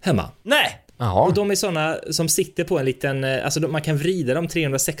övervakningskameror hemma. Nej! Jaha. Och de är såna som sitter på en liten, alltså man kan vrida dem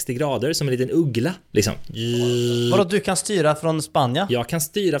 360 grader som en liten uggla liksom. Vadå, du kan styra från Spanien? Jag kan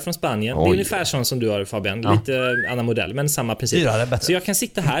styra från Spanien. Det är ungefär sån som du har, Fabian. Lite annan modell, men samma princip. Så jag kan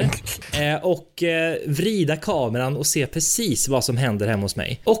sitta här och vrida kameran och se precis vad som händer hemma hos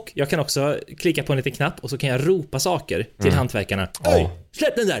mig. Och jag kan också klicka på en liten knapp och så kan jag ropa saker till hantverkarna. Oj!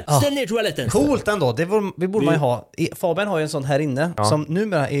 Släpp den där! Ställ ner toaletten! Coolt ändå, vi borde man ju ha. Fabian har ju en sån här inne som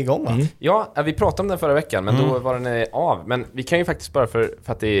numera är igång, va? Ja, vi pratade om den förra veckan, men då var den av. Men vi kan ju faktiskt bara för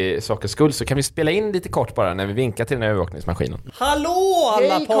att det är sakens skull, så kan vi spela in lite kort bara när vi vinkar till den här övervakningsmaskinen. Hallå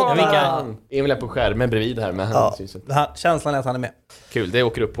alla poddar! Emil är på skärmen bredvid här med känslan är att han är med. Kul, det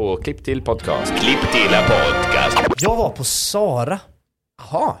åker upp på Klipp till podcast. Klipp till podcast. Jag var på Zara.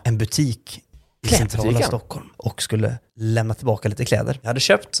 En butik i centrala Stockholm och skulle lämna tillbaka lite kläder. Jag hade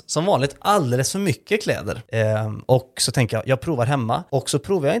köpt som vanligt alldeles för mycket kläder. Och så tänker jag provar hemma. Och så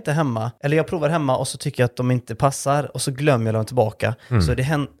provar jag inte hemma. Eller jag provar hemma och så tycker jag att de inte passar. Och så glömmer jag dem tillbaka. Så det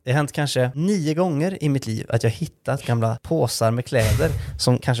har hänt kanske 9 gånger i mitt liv att jag hittat gamla påsar med kläder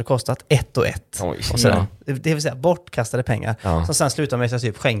som kanske kostat 1 och 1. Och sådär. Det vill säga bortkastade pengar. Som sen slutar med att jag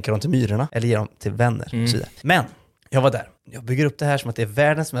typ skänker dem till myrorna. Eller ger dem till vänner. Och så vidare. Men jag var där. Jag bygger upp det här som att det är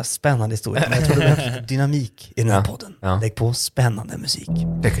världens mest spännande historia. Men jag tror det behövs lite dynamik i den här podden. Lägg på spännande musik.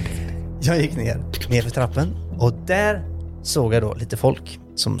 Jag gick ner för trappen. Och där såg jag då lite folk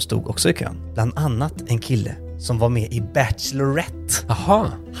som stod också i kön. Bland annat en kille som var med i Bachelorette.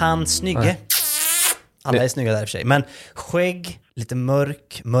 Han snygge. Alla är snygga där i och för sig. Men skägg, lite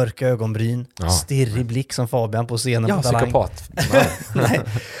mörka ögonbryn, stirrig blick som Fabian på scenen. Ja, psykopat. Nej.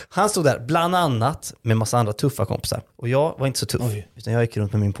 Han stod där bland annat med massa andra tuffa kompisar. Och jag var inte så tuff, utan jag gick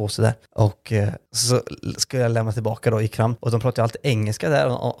runt med min påse där. Och så skulle jag lämna tillbaka då, gick fram. Och de pratade alltid engelska där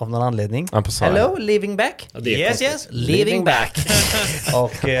av någon anledning. Hello, leaving back? Yes, leaving back.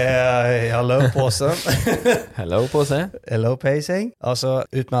 Och jag la upp påsen. Hello påse. Hello pacing. Och så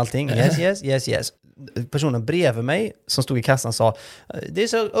ut med allting. Yes. Personen bredvid mig som stod i kassan sa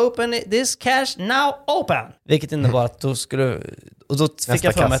this cash now open, vilket innebar att då skulle, och då fick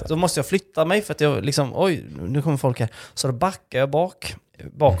jag för mig att då måste jag flytta mig för att jag liksom, oj, nu kommer folk här, så då backade jag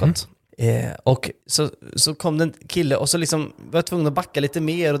bakåt. Och så kom det en kille och så liksom var jag tvungen att backa lite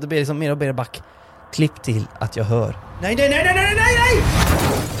mer och det blev liksom mer och mer back. Klipp till att jag hör nej.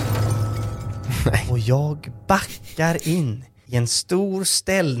 Och jag backar in i en stor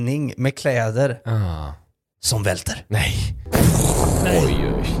ställning med kläder som välter. Nej. Oj.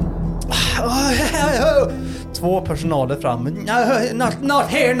 2 personaler fram. Not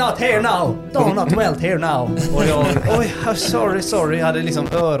here now. Not well here now. Och jag, sorry. Jag hade liksom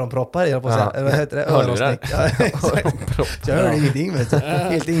öronproppar i, på att säga. Vad heter det? Öronsnäck. Jag hörde ingenting, vet du.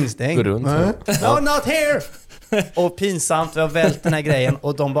 Helt instängd. Går runt. No, not here. Och pinsamt, vi har vält den här grejen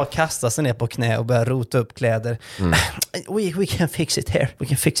och de bara kastar sig ner på knä och börjar rota upp kläder. We can fix it here. We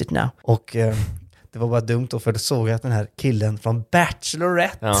can fix it now. Och det var bara dumt då, för då såg jag att den här killen från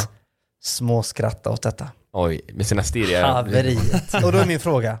Bachelorette småskrattade åt detta. Oj, med sina stirriga haveriet. Och då är min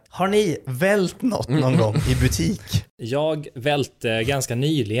fråga, har ni vält något någon gång i butik? Jag välte ganska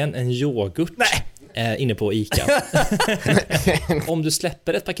nyligen en yoghurt inne på ICA. Om du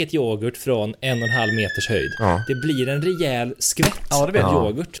släpper ett paket yoghurt från 1,5 meters höjd, det blir en rejäl skvätt av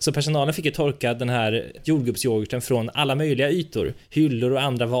yoghurt. Så personalen fick ju torka den här jordgubbsyoghurten från alla möjliga ytor, hyllor och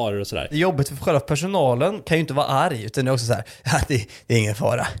andra varor och sådär. Det är jobbigt för själva personalen kan ju inte vara arg, utan det är också så här, det är ingen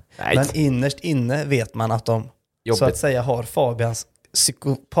fara. Nej. Men innerst inne vet man att de så att säga har Fabians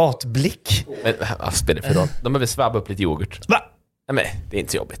psykopatblick. Men vad spelar det för roll? De behöver svabba upp lite yoghurt. Men det är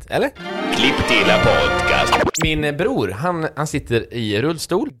inte så jobbigt, eller? Klipp till podcast. Min bror, han sitter i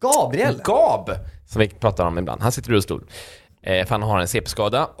rullstol. Gab, som vi pratar om ibland. Han sitter i rullstol. För han har en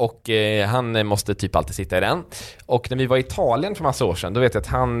CP-skada och han måste typ alltid sitta i den. Och när vi var i Italien för massa år sedan, då vet jag att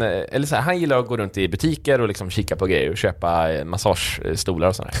han gillar att gå runt i butiker och liksom kika på grejer och köpa massagestolar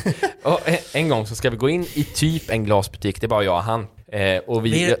och sådär. Och en gång så ska vi gå in i typ en glasbutik, det är bara jag och han. Och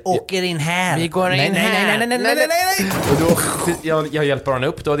vi åker in här. Vi går in här. Nej. Och då, jag hjälper honom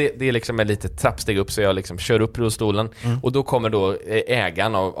upp då. Det är liksom ett litet trappsteg upp, så jag liksom kör upp rullstolen. Och då kommer då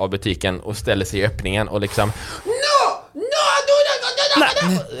ägaren av butiken och ställer sig i öppningen och liksom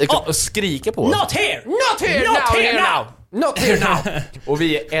och skriker på oss. Not here now. Och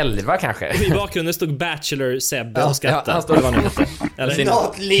vi är 11 kanske. I bakgrunden stod Bachelor Sebbe och skrattade. Han står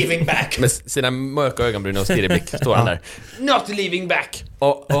not leaving back. Med sina mörka ögonbryn och stirrig står han där. Not leaving back.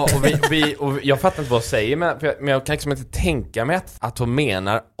 Och jag fattar inte vad jag säger, men jag kan liksom inte tänka mig att hon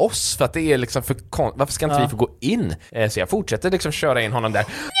menar oss, för att det är liksom varför ska inte vi få gå in? Så jag fortsätter liksom köra in honom där.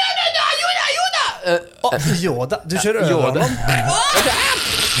 Yoda, du kör över honom.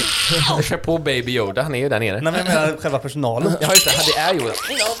 Jag kör på Baby Yoda, han är ju där nere. Nej, men jag menar själva personalen. Ja, just det, det är Yoda.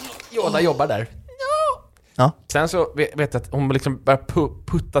 Yoda jobbar där. Ja. Sen så vet jag att hon liksom börjar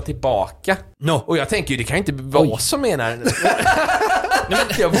putta tillbaka. Och jag tänker ju, det kan ju inte vara oss som menar.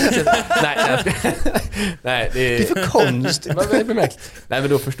 Jag Nej, det är för konstigt. Nej, men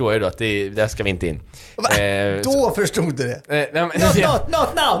då förstår jag då att där ska vi inte in. Då förstod du det.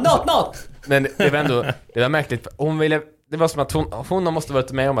 Not now. Men det var märkligt. Det var som att hon måste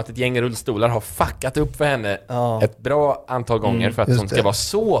varit med om att ett gäng rullstolar har fuckat upp för henne ett bra antal gånger för att hon ska vara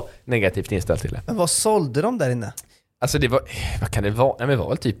så negativt inställd till det. Men vad sålde de där inne? Alltså det var, vad kan det vara? Nej, men det var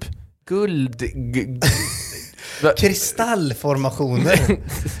väl typ guld... kristallformationer.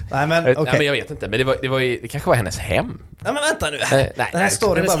 Nej, men okej. Nej, men jag vet inte, men det kanske var hennes hem. Nej, men vänta nu. Den här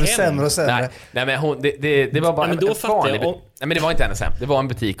storyn bara blir sämre och sämre. Nej, men det var bara men då fattar jag. Nej, men det var inte hennes hem. Det var en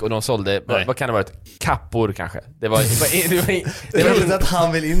butik och de sålde, vad kan det ha varit? Kappor kanske. Det var roligt att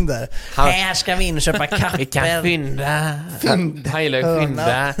han vill in där. Här ska vi in och köpa kaffe. Vi kan fynda. Han gillar att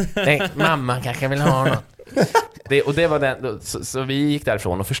fynda. Mamma kanske vill ha något. Och det var den, så vi gick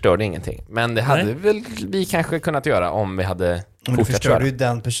därifrån och förstörde ingenting. Men det hade väl vi kanske kunnat göra om vi hade fortsatt köra. Förstörde ju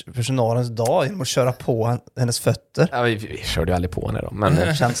den personalens dag genom att köra på hennes fötter. Ja, vi körde ju aldrig på henne då.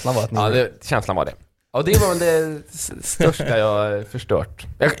 Men känslan var att känslan var det. Och det var väl det största jag förstört.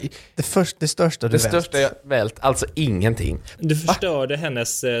 Det största du vält. Det största jag vält, alltså ingenting. Du förstörde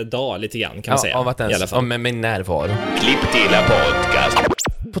hennes dag lite grann, kan man säga. Av att ens, i alla fall. Med min närvaro. Klipp till podcast.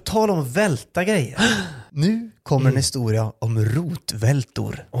 På tal om välta grejer. Nu kommer en historia om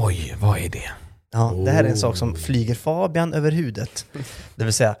rotvältor. Oj, vad är det? Ja, det här är en sak som flyger Fabian över huvudet. Det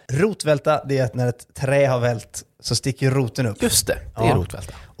vill säga, rotvälta, det är att när ett trä har vält så sticker roten upp. Just det är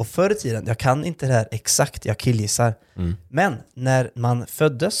rotvälta. Och förr i tiden, jag kan inte det här exakt, jag killgissar. Men när man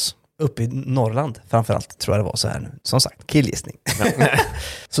föddes uppe i Norrland, framförallt tror jag det var så här nu. Som sagt, killgissning.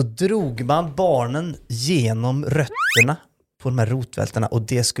 Så drog man barnen genom rötterna på de här rotvältorna och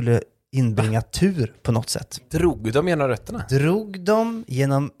det skulle inbringa tur på något sätt. Drog de genom rötterna? Drog de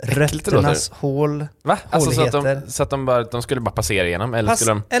genom rötternas hål. Va? Alltså så att de skulle bara passera igenom? Eller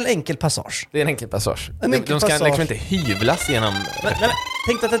skulle de... En enkel passage. Det är en enkel passage. De ska liksom inte hyvlas genom... Men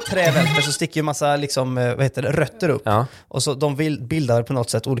tänk att ett trä välter så sticker ju massa liksom, rötter upp. Ja. Och så de bildar på något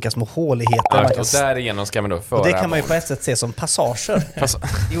sätt olika små håligheter. Ja, och därigenom ska man då föra... Och det kan man ju på ett sätt se som passager.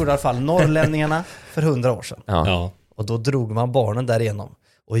 Det gjorde i alla fall norrlänningarna för 100 år sedan. Ja. Och då drog man barnen därigenom.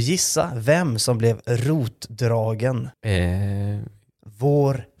 Och gissa vem som blev rotdragen.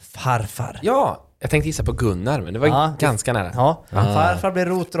 Vår farfar. Ja, jag tänkte gissa på Gunnar, men det var ganska nära. Ja, farfar blev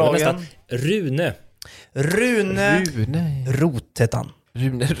rotdragen. Rune Rotetan.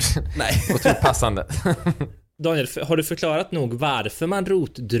 Rune. Nej. Och passande. Daniel, har du förklarat nog varför man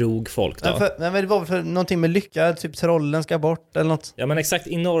rotdrog folk då? Men det var för någonting med lycka, typ trollen ska bort eller något. Ja men exakt,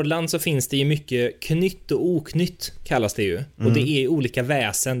 i Norrland så finns det ju mycket knytt och oknytt kallas det ju. Och det är olika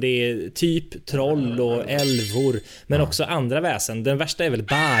väsen, det är typ troll och älvor, men också andra väsen. Den värsta är väl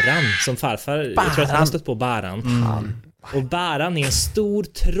Baran, som farfar, jag tror att han har stött på Baran. Och Baran är en stor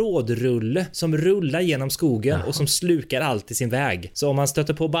trådrulle som rullar genom skogen och som slukar allt i sin väg. Så om man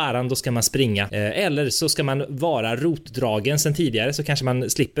stöter på Baran då ska man springa. Eller så ska man vara rotdragen sen tidigare, så kanske man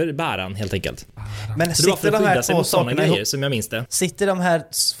slipper Baran helt enkelt. Men sitter de här två sakerna ihop? Som jag minns det. Sitter de här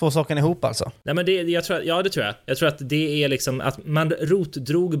två sakerna ihop alltså? Nej men det tror jag. Jag tror att det är liksom att man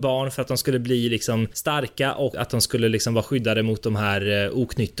rotdrog barn för att de skulle bli liksom starka och att de skulle liksom vara skyddade mot de här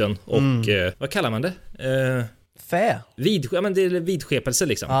oknytten. Och vad kallar man det? Ja, men det är vidskepelse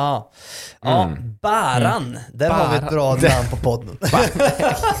liksom. Baran. Där har vi ett bra namn på podden.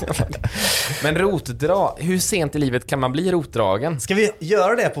 Men hur sent i livet kan man bli rotdragen? Ska vi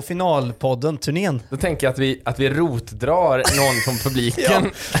göra det på finalpodden, turnén? Då tänker jag att vi rotdrar någon från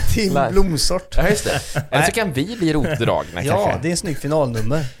publiken till blomsort. Ja, just det. Eller så kan vi bli rotdragna kanske. Det är en snygg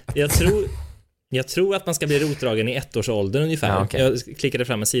finalnummer. Jag tror att man ska bli rotdragen i 1-årsåldern ungefär. Ja, okay. Jag klickade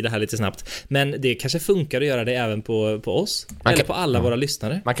fram en sida här lite snabbt. Men det kanske funkar att göra det även på oss. Eller på alla våra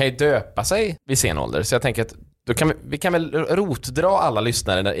lyssnare. Man kan ju döpa sig vid sen ålder. Så jag tänker att vi kan väl rotdra alla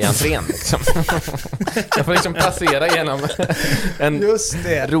lyssnare i entrén liksom. Jag får liksom passera genom en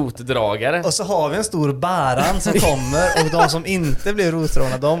rotdragare. Och så har vi en stor Baran som kommer, och de som inte blir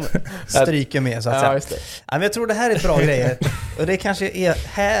rotdragna, de stryker med så att säga. Just det. Ja, men jag tror det här är bra grejer. Och det kanske är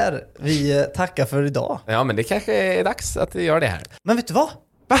här vi tackar för idag. Ja, men det kanske är dags att göra det här. Men vet du vad?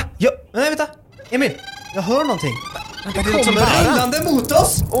 Nej, vänta. Emil, jag hör någonting. Det kommer rullande mot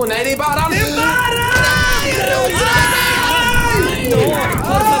oss. Nej, det är Baran! Det är Baran!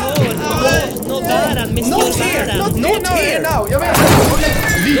 Not here now! Jag vet inte!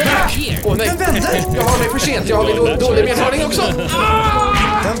 Nej! Den vände! Jag har mig för sent, jag har dålig medhållning också!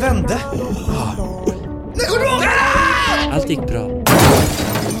 Den vände! Nej, går det bra? Allt gick bra.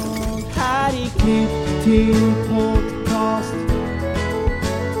 Här är Klipp till podcast.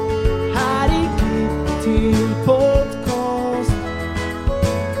 Här är Klipp till podcast.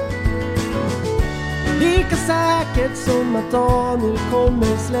 Lika säkert som att Daniel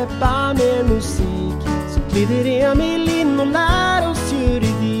kommer släppa mer musik, så glider Emil in och lär oss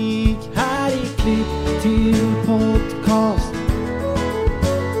juridik. Här är Klipp till podcast.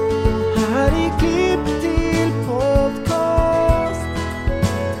 Här är Klipp till podcast.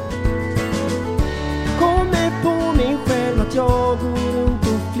 Kommer på mig själv att jag går runt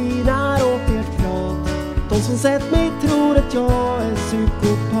och flinar åt ert prat. De som sett mig tror att jag är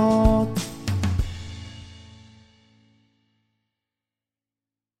psykopat.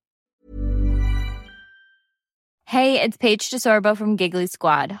 Hey, it's Paige DeSorbo from Giggly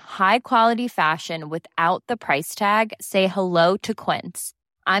Squad. High quality fashion without the price tag. Say hello to Quince.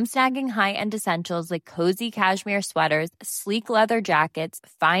 I'm snagging high-end essentials like cozy cashmere sweaters, sleek leather jackets,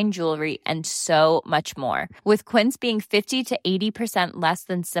 fine jewelry, and so much more. With Quince being 50 to 80% less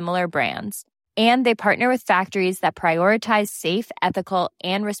than similar brands. And they partner with factories that prioritize safe, ethical,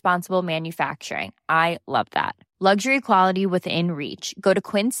 and responsible manufacturing. I love that. Luxury quality within reach. Go to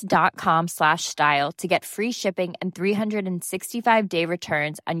quince.com/style to get free shipping and 365-day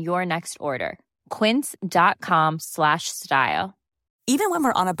returns on your next order. Quince.com/style. Even when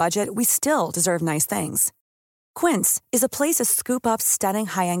we're on a budget, we still deserve nice things. Quince is a place to scoop up stunning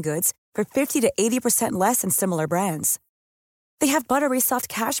high-end goods for 50 to 80% less than similar brands. They have buttery soft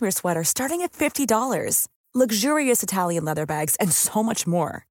cashmere sweaters starting at $50, luxurious Italian leather bags, and so much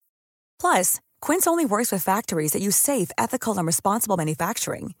more. Plus, Quince only works with factories that use safe, ethical, and responsible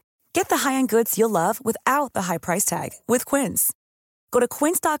manufacturing. Get the high-end goods you'll love without the high price tag with Quince. Go to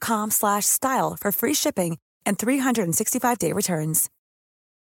quince.com/style for free shipping and 365-day returns.